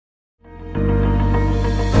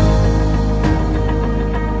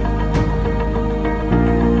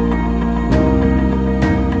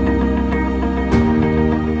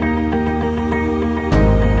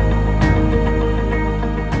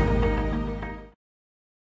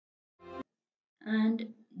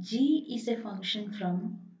G is a function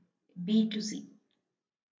from B to C.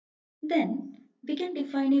 Then we can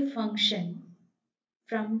define a function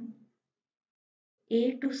from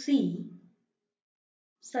A to C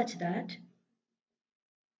such that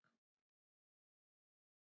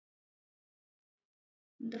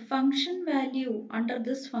the function value under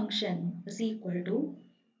this function is equal to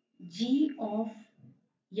G of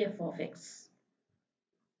f of x.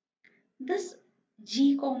 This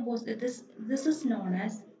this is known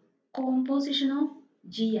as composition of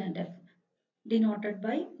G and f, denoted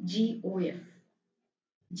by GOF,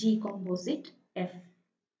 G composite f.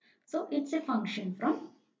 So it's a function from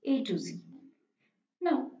A to Z.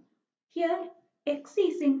 Now here x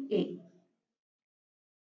is in A,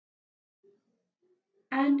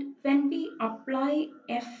 and when we apply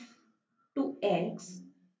f to x,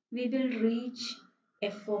 we will reach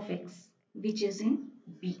f of x, which is in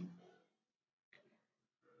B.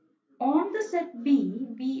 On the set B,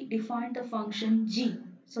 we define the function g,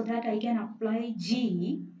 so that I can apply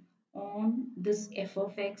g on this f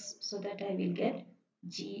of x, so that I will get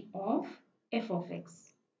g of f of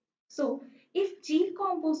x. So if g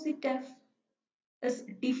composite f is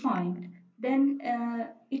defined, then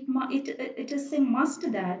it is a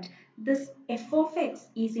must that this f of x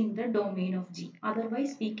is in the domain of g.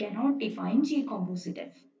 Otherwise, we cannot define g composite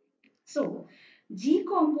f. So g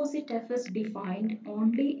composite f is defined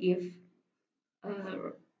only if uh,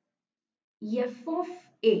 f of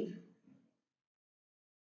a,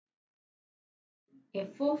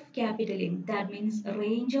 f of capital M, that means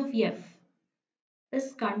range of f,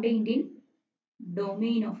 is contained in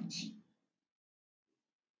domain of G.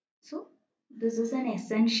 So this is an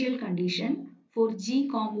essential condition for G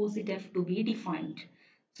composite f to be defined.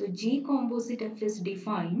 So G composite f is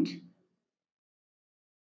defined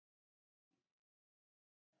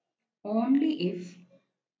only if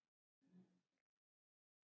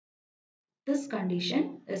this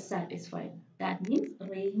condition is satisfied. That means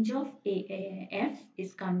range of f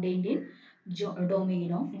is contained in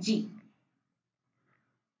domain of G.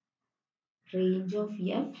 Range of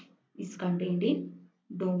f is contained in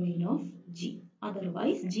domain of G.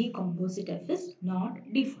 Otherwise, G composite f is not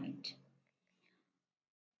defined.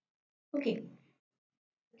 Okay.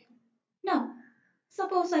 Now,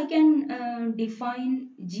 suppose I can define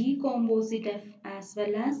G composite f as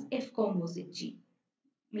well as f composite G.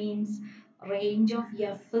 Means range of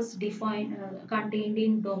f is defined contained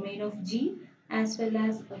in domain of G, as well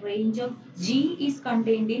as range of G is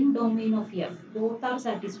contained in domain of f. Both are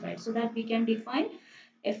satisfied, so that we can define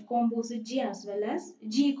f composite G as well as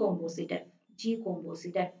G composite f. G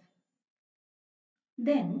composite f.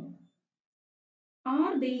 Then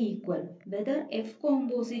are they equal? Whether f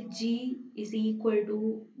composite G is equal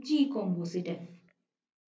to G composite f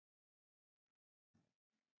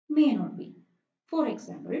may not be. For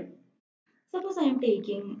example, suppose I am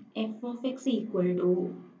taking f of x equal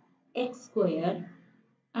to x square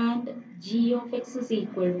and g of x is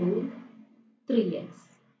equal to 3x.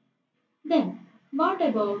 Then what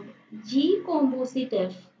about g composite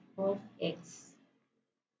f of x?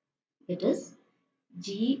 It is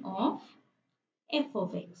g of f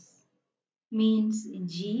of x, means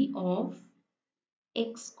g of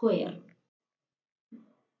x square.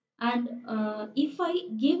 And if I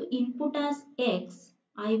give input as x,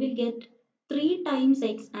 I will get 3 times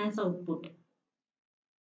x as output.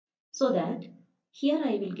 So that here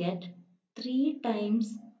I will get 3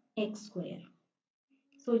 times x square.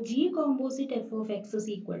 So g composite f of x is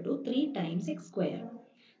equal to 3 times x square.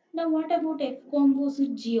 Now what about f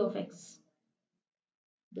composite g of x?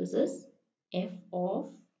 This is f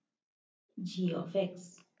of g of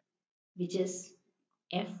x, which is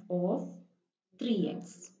f of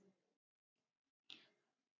 3x,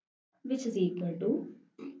 which is equal to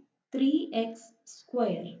 3x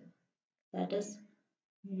square, that is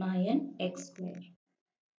 9x square.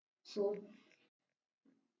 So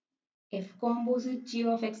f composite g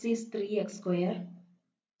of x is 3x square.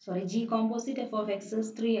 Sorry, g composite f of x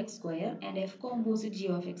is 3x square and f composite g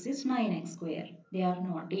of x is 9x square. They are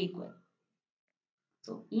not equal.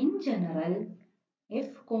 So in general, f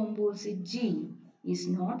composite g is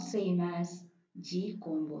not same as g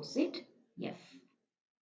composite f.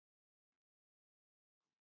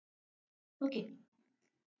 Okay.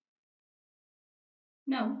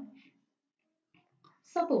 Now,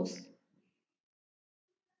 suppose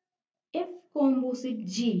f composite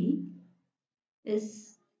g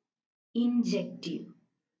is injective,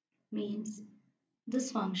 means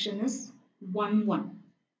this function is 1 1.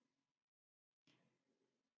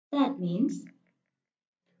 That means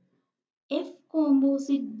f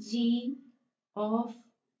composite g of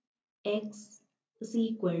x is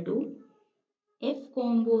equal to F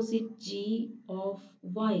composite G of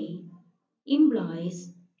Y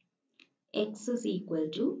implies X is equal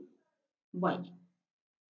to Y.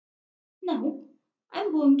 Now,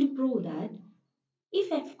 I'm going to prove that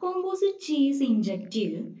if F composite G is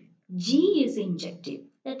injective, G is injective.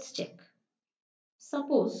 Let's check.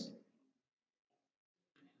 Suppose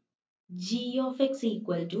G of X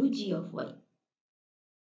equal to G of Y.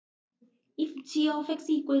 If G of X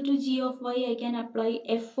equal to G of Y, I can apply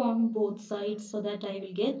F on both sides so that I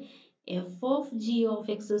will get F of G of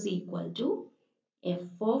X is equal to F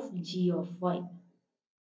of G of Y.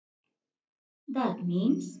 That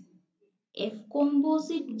means F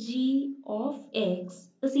composite G of X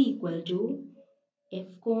is equal to F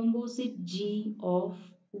composite G of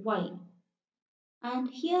Y. And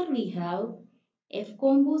here we have F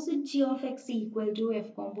composite G of X equal to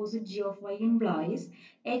F composite G of Y implies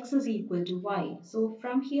X is equal to Y. So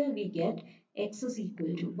from here we get X is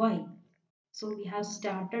equal to Y. So we have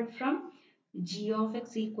started from G of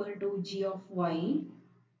X equal to G of Y,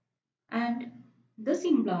 and this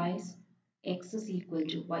implies X is equal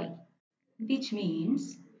to Y, which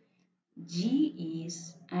means G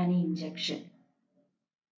is an injection.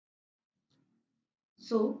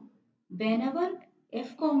 So whenever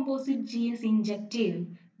F composite G is injective,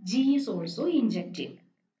 G is also injective.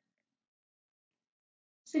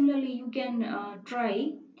 Similarly, you can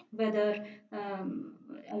try whether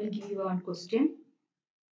I will give you one question.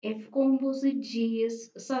 F composite G is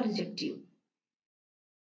surjective.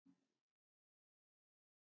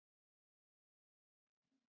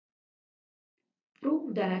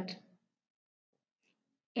 Prove that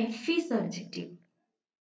F is surjective.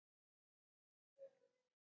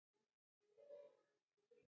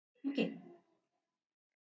 Okay.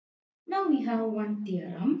 Now we have one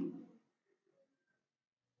theorem.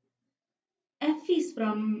 F is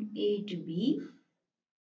from A to B.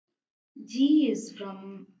 G is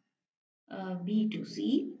from B to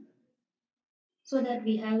C. So that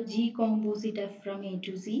we have G composite F from A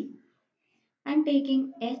to C. And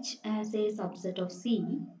taking H as a subset of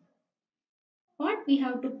C, what we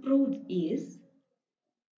have to prove is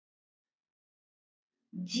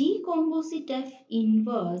G composite F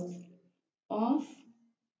inverse of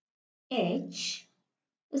H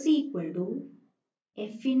is equal to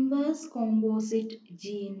F inverse composite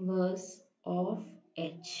G inverse of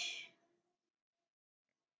H.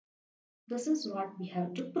 This is what we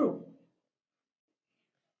have to prove.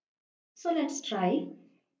 So let's try.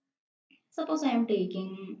 Suppose I am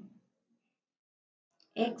taking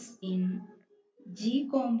X in G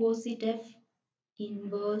composite F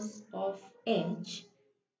inverse of H.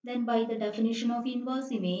 Then by the definition of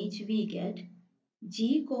inverse image, we get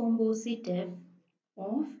G composite F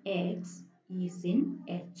of X is in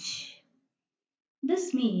H.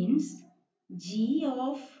 This means G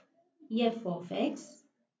of F of X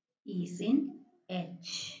is in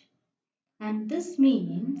H. And this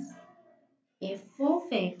means F of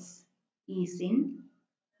X is in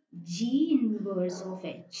G inverse of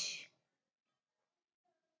H.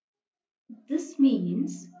 This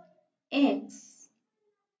means X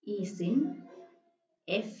is in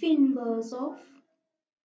F inverse of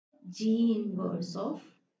G inverse of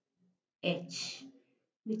H,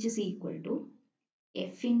 which is equal to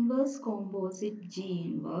F inverse composite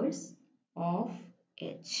G inverse of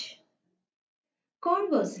H.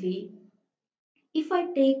 Conversely, if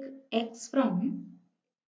I take X from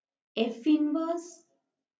F inverse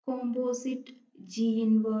composite G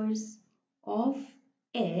inverse of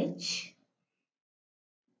H,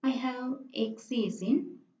 I have X is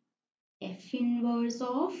in F inverse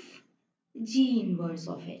of G inverse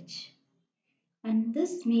of H. And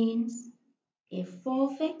this means F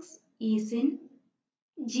of X is in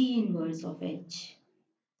G inverse of H.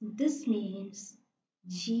 This means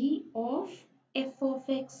G of F of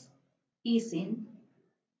X is in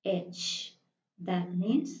H. That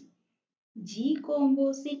means G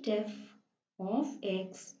composite F of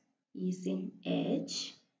X is in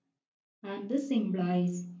H, and this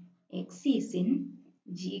implies X is in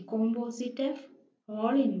G composite F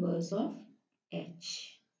all inverse of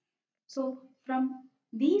H. So from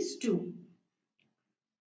these two,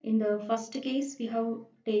 in the first case we have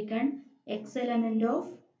taken X element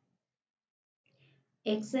of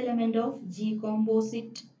G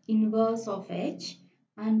composite inverse of H,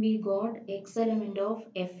 and we got X element of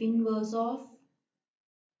F inverse of,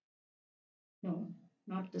 no,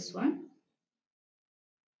 not this one.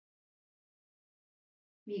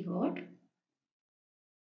 We got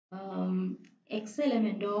X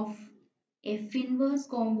element of F inverse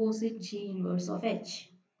composite G inverse of H.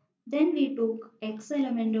 Then we took X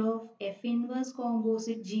element of F inverse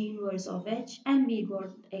composite G inverse of H and we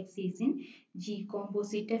got X is in G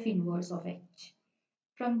composite F inverse of H.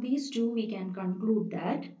 From these two we can conclude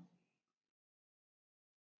that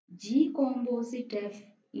G composite F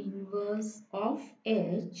inverse of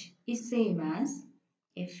H is same as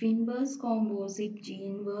F inverse composite G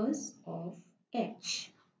inverse of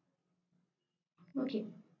H. Okay.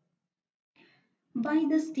 By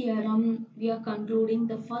this theorem, we are concluding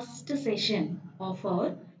the first session of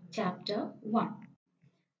our chapter 1.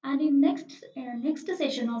 And in next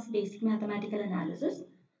session of basic mathematical analysis,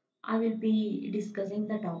 I will be discussing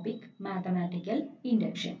the topic mathematical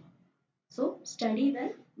induction. So study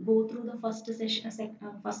well, go through the first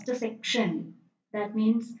section. That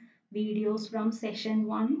means videos from session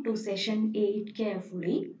 1 to session 8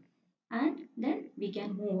 carefully, and then we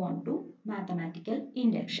can move on to mathematical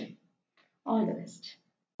induction. All the best.